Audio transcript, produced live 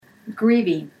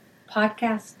Grieving,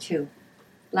 Podcast 2.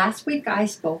 Last week I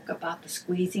spoke about the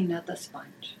squeezing of the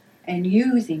sponge and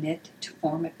using it to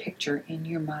form a picture in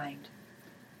your mind.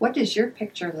 What does your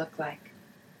picture look like?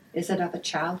 Is it of a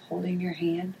child holding your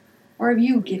hand or of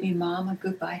you giving mom a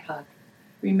goodbye hug?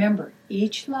 Remember,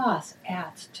 each loss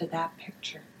adds to that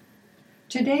picture.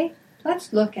 Today,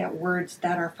 let's look at words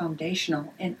that are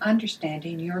foundational in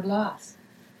understanding your loss.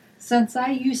 Since I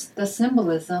used the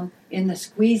symbolism in the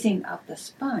squeezing of the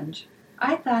sponge,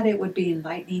 I thought it would be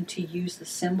enlightening to use the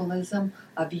symbolism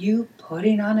of you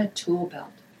putting on a tool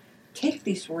belt. Take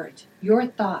these words, your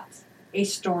thoughts, a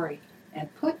story,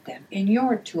 and put them in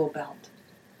your tool belt.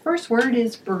 First word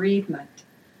is bereavement.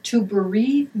 To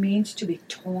bereave means to be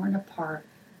torn apart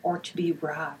or to be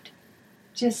robbed.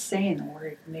 Just saying the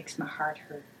word makes my heart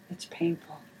hurt. It's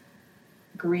painful.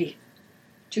 Grief.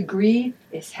 To grieve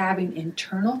is having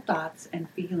internal thoughts and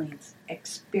feelings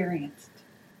experienced.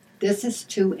 This is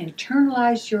to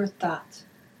internalize your thoughts,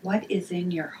 what is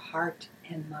in your heart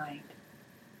and mind.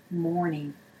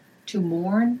 Mourning. To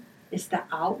mourn is the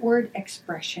outward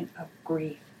expression of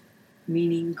grief,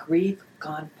 meaning grief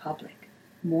gone public.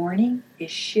 Mourning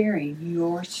is sharing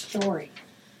your story.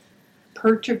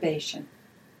 Perturbation.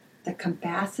 The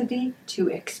capacity to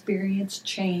experience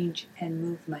change and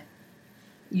movement.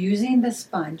 Using the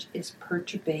sponge is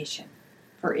perturbation,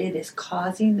 for it is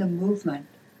causing the movement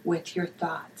with your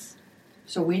thoughts.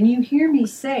 So when you hear me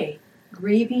say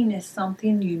grieving is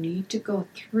something you need to go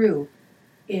through,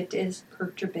 it is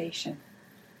perturbation.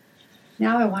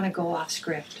 Now I want to go off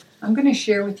script. I'm going to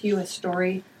share with you a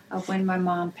story of when my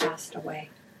mom passed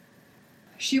away.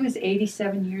 She was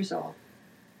 87 years old,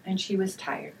 and she was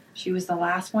tired. She was the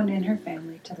last one in her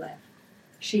family to live.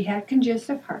 She had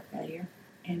congestive heart failure,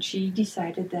 and she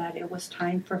decided that it was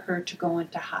time for her to go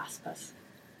into hospice.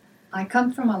 I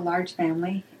come from a large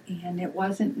family, and it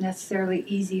wasn't necessarily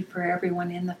easy for everyone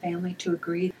in the family to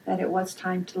agree that it was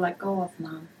time to let go of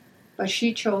Mom. But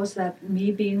she chose that,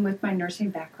 me being with my nursing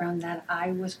background, that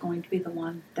I was going to be the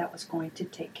one that was going to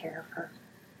take care of her.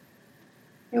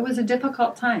 It was a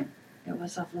difficult time. It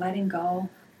was of letting go.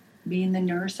 Being the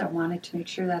nurse, I wanted to make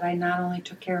sure that I not only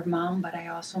took care of Mom, but I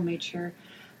also made sure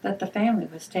that the family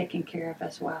was taken care of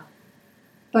as well.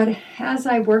 But as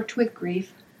I worked with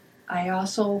grief, I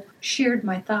also shared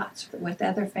my thoughts with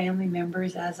other family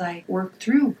members as I worked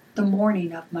through the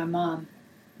mourning of my mom.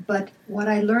 But what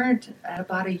I learned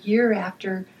about a year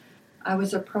after I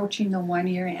was approaching the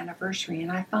 1-year anniversary,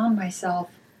 and I found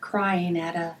myself crying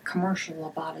at a commercial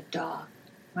about a dog.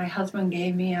 My husband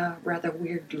gave me a rather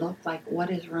weird look like,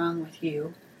 "What is wrong with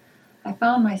you?" I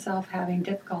found myself having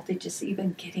difficulty just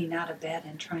even getting out of bed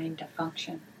and trying to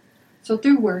function. So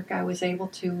through work, I was able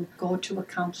to go to a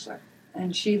counselor.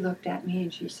 And she looked at me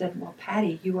and she said, "Well,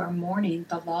 Patty, you are mourning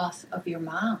the loss of your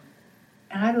mom."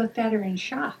 And I looked at her in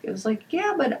shock. It was like,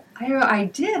 "Yeah, but I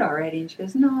did already." And she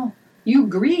goes, "No, you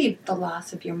grieved the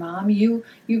loss of your mom. You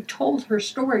told her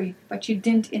story, but you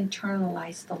didn't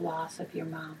internalize the loss of your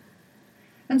mom."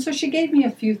 And so she gave me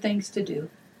a few things to do.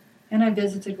 And I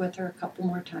visited with her a couple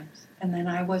more times. And then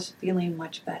I was feeling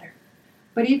much better.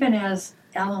 But even as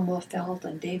Alan Wolfeld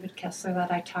and David Kessler that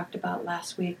I talked about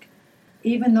last week,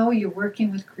 even though you're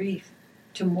working with grief,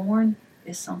 to mourn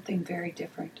is something very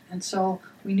different. And so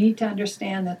we need to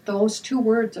understand that those two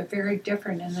words are very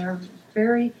different, and they're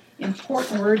very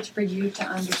important words for you to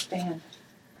understand.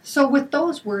 So with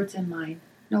those words in mind,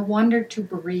 no wonder to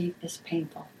bereave is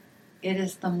painful. It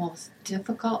is the most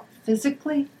difficult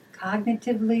physically,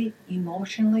 cognitively,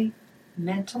 emotionally,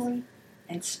 mentally,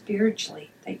 and spiritually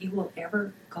that you will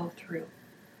ever go through.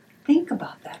 Think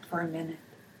about that for a minute.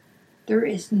 There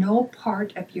is no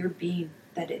part of your being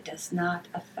that it does not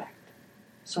affect.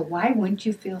 So why wouldn't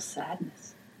you feel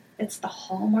sadness? It's the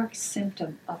hallmark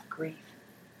symptom of grief.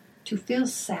 To feel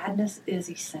sadness is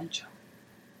essential.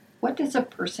 What does a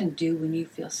person do when you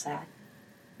feel sad?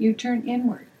 You turn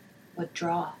inward,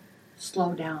 withdraw,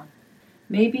 slow down.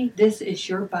 Maybe this is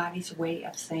your body's way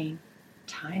of saying,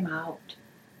 time out.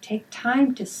 Take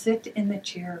time to sit in the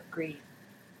chair of grief.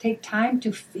 Take time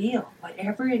to feel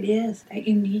whatever it is that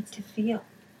you need to feel.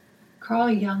 Carl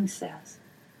Jung says,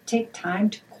 take time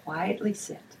to quietly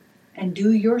sit and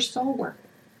do your soul work,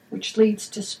 which leads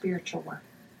to spiritual work.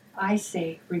 I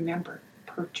say, remember,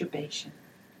 perturbation.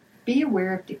 Be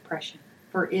aware of depression,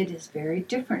 for it is very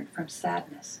different from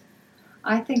sadness.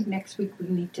 I think next week we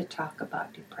need to talk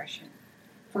about depression.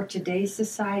 For today's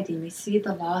society may see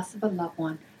the loss of a loved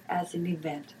one as an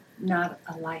event, not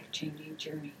a life-changing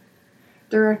journey.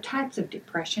 There are types of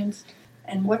depressions,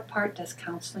 and what part does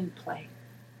counseling play?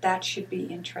 That should be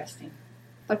interesting.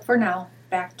 But for now,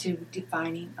 back to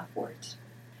defining of words.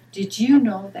 Did you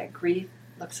know that grief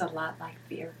looks a lot like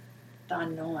fear, the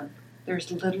unknown.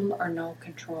 There's little or no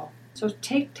control. So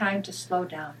take time to slow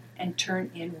down and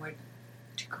turn inward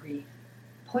to grieve.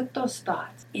 Put those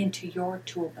thoughts into your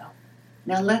tool belt.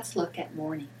 Now let's look at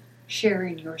mourning,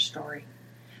 sharing your story.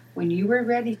 When you are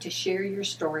ready to share your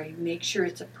story, make sure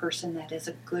it's a person that is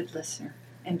a good listener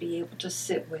and be able to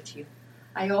sit with you.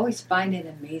 I always find it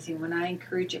amazing when I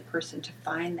encourage a person to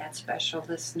find that special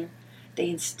listener. They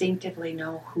instinctively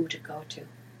know who to go to.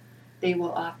 They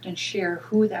will often share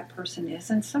who that person is,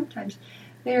 and sometimes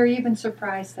they are even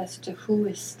surprised as to who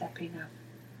is stepping up.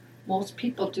 Most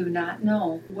people do not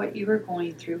know what you are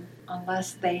going through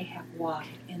unless they have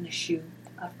walked in the shoe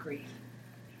of grief.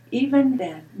 Even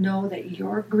then, know that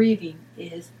your grieving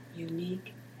is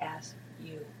unique as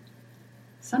you.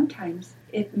 Sometimes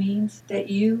it means that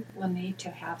you will need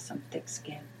to have some thick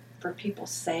skin, for people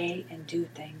say and do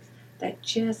things that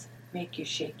just make you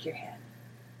shake your head.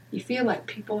 You feel like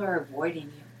people are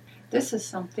avoiding you. This is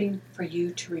something for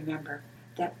you to remember,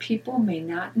 that people may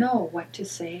not know what to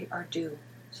say or do,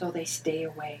 so they stay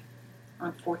away.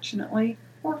 Unfortunately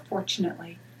or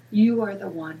fortunately, you are the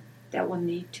one that will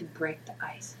need to break the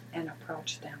ice and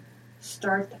approach them.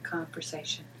 Start the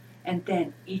conversation, and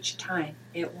then each time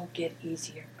it will get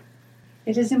easier.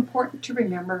 It is important to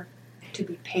remember to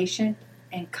be patient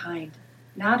and kind,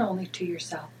 not only to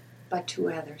yourself, but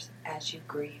to others as you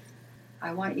grieve.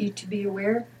 I want you to be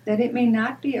aware that it may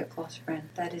not be a close friend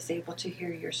that is able to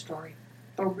hear your story,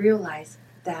 but realize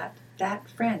that that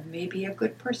friend may be a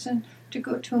good person to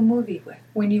go to a movie with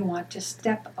when you want to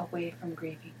step away from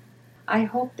grieving. I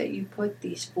hope that you put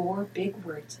these 4 big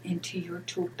words into your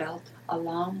tool belt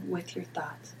along with your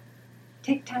thoughts.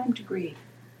 Take time to grieve.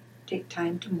 Take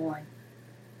time to mourn.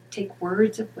 Take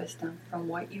words of wisdom from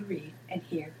what you read and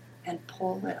hear and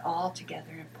pull it all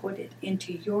together and put it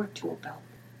into your tool belt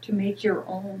to make your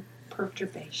own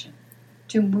perturbation,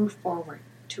 to move forward,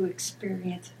 to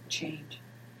experience change.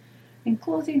 In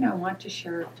closing, I want to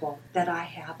share a quote that I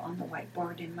have on the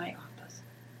whiteboard in my office.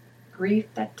 Grief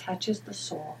that touches the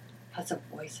soul has a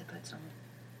voice of its own.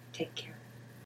 Take care.